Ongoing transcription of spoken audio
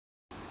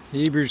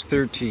Hebrews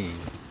 13.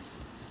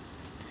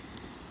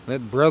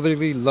 Let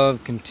brotherly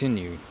love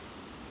continue.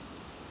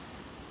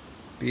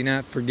 Be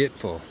not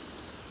forgetful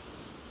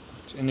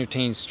to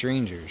entertain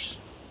strangers,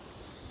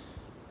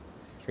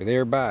 for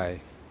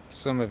thereby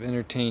some have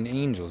entertained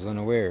angels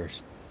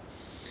unawares.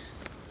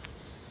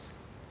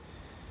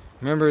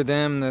 Remember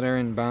them that are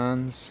in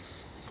bonds,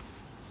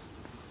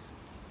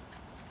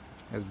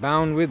 as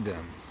bound with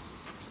them,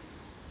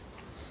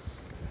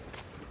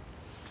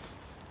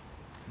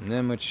 and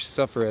them which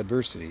suffer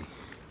adversity,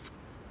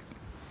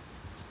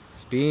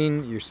 as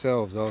being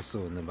yourselves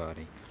also in the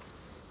body.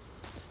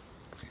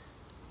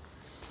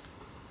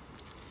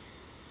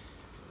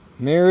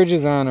 Marriage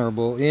is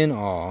honorable in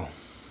all,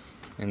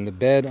 and the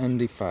bed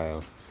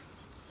undefiled.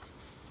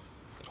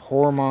 But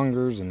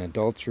whoremongers and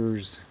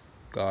adulterers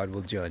God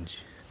will judge.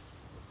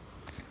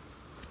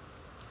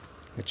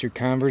 Let your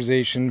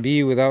conversation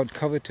be without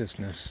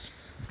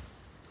covetousness,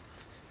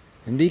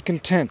 and be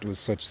content with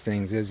such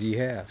things as ye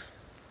have.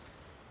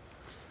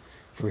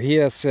 For he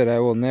hath said, I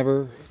will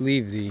never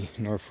leave thee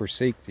nor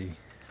forsake thee.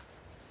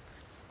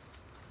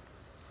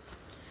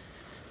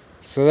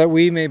 So that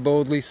we may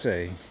boldly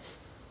say,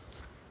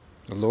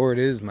 the Lord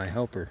is my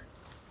helper,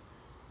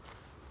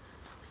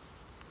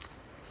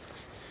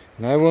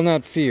 and I will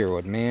not fear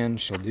what man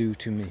shall do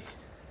to me.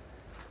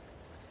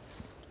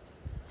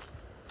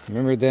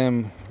 Remember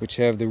them which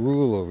have the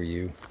rule over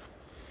you,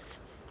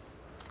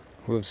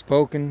 who have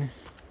spoken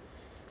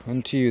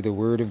unto you the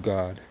word of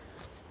God,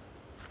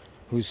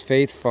 whose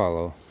faith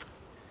follow,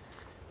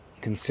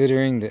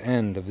 considering the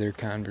end of their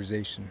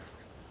conversation.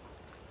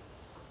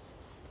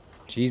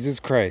 Jesus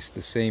Christ,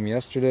 the same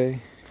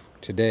yesterday,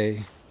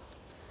 today,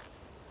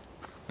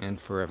 and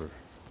forever.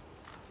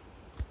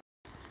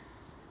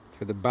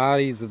 For the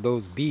bodies of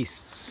those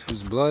beasts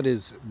whose blood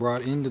is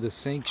brought into the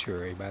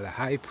sanctuary by the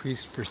high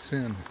priest for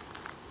sin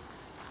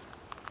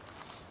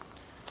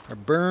are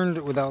burned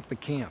without the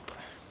camp.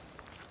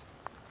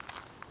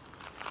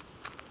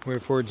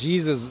 Wherefore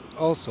Jesus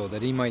also,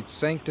 that he might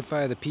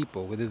sanctify the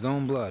people with his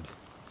own blood,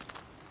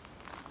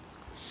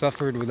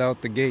 suffered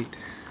without the gate.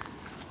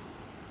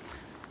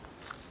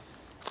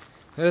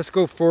 Let us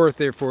go forth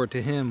therefore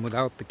to him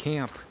without the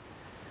camp,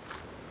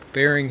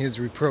 bearing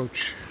his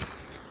reproach.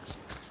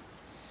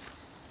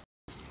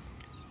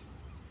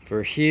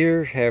 For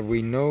here have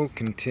we no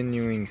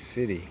continuing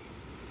city,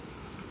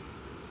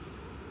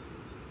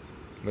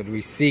 but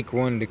we seek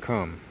one to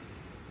come.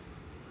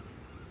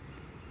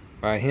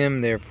 By him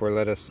therefore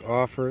let us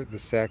offer the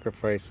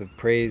sacrifice of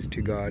praise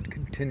to God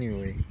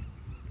continually.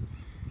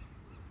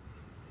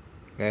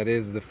 That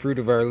is the fruit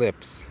of our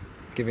lips,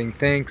 giving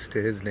thanks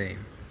to his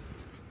name.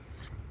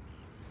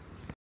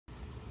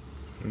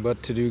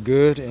 But to do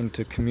good and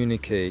to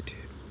communicate,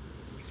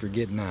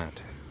 forget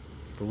not,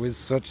 for with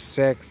such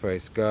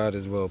sacrifice God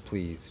is well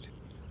pleased.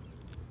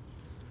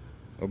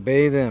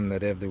 Obey them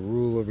that have the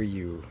rule over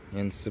you,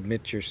 and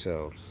submit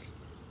yourselves,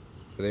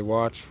 for they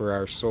watch for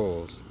our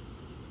souls,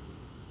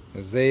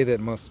 as they that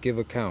must give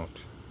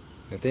account,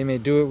 that they may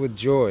do it with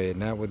joy and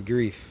not with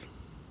grief,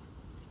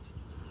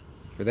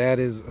 for that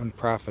is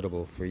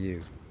unprofitable for you.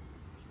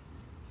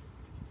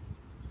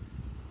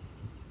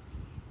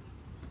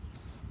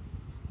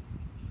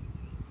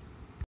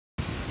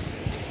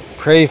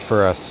 Pray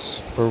for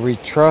us, for we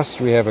trust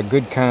we have a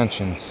good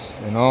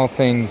conscience, in all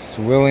things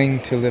willing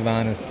to live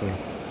honestly.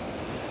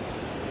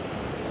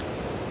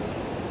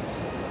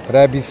 But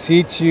I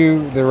beseech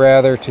you the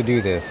rather to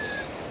do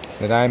this,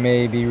 that I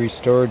may be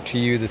restored to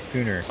you the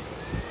sooner.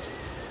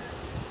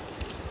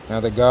 Now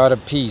the God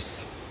of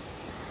peace,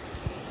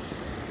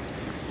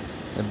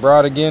 that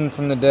brought again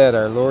from the dead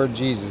our Lord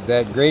Jesus,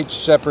 that great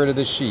shepherd of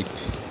the sheep,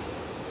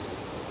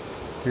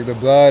 through the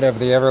blood of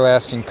the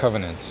everlasting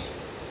covenant,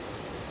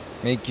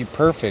 make you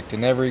perfect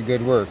in every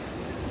good work,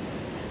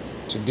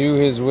 to do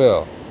his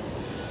will,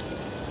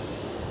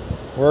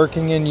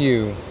 working in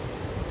you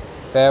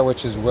that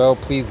which is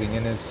well-pleasing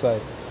in his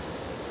sight.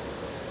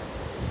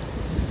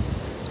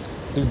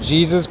 Through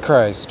Jesus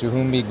Christ, to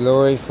whom be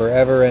glory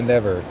forever and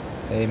ever.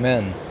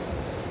 Amen.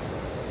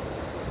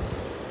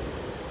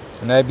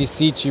 And I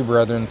beseech you,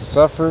 brethren,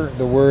 suffer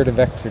the word of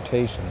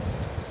exhortation.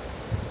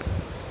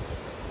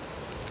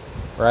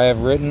 For I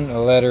have written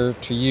a letter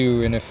to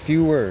you in a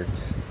few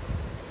words.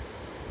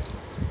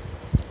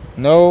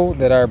 Know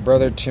that our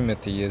brother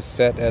Timothy is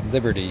set at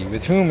liberty,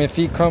 with whom, if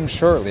he comes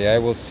shortly, I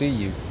will see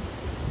you.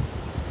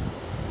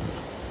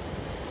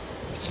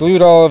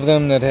 Salute all of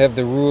them that have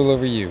the rule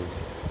over you,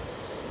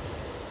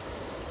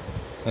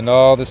 and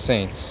all the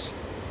saints.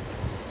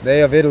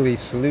 They of Italy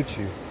salute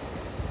you.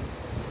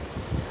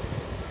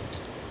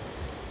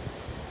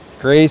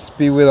 Grace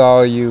be with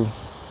all you.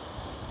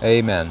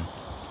 Amen.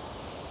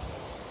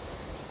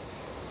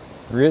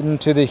 Written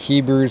to the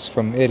Hebrews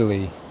from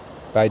Italy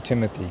by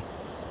Timothy.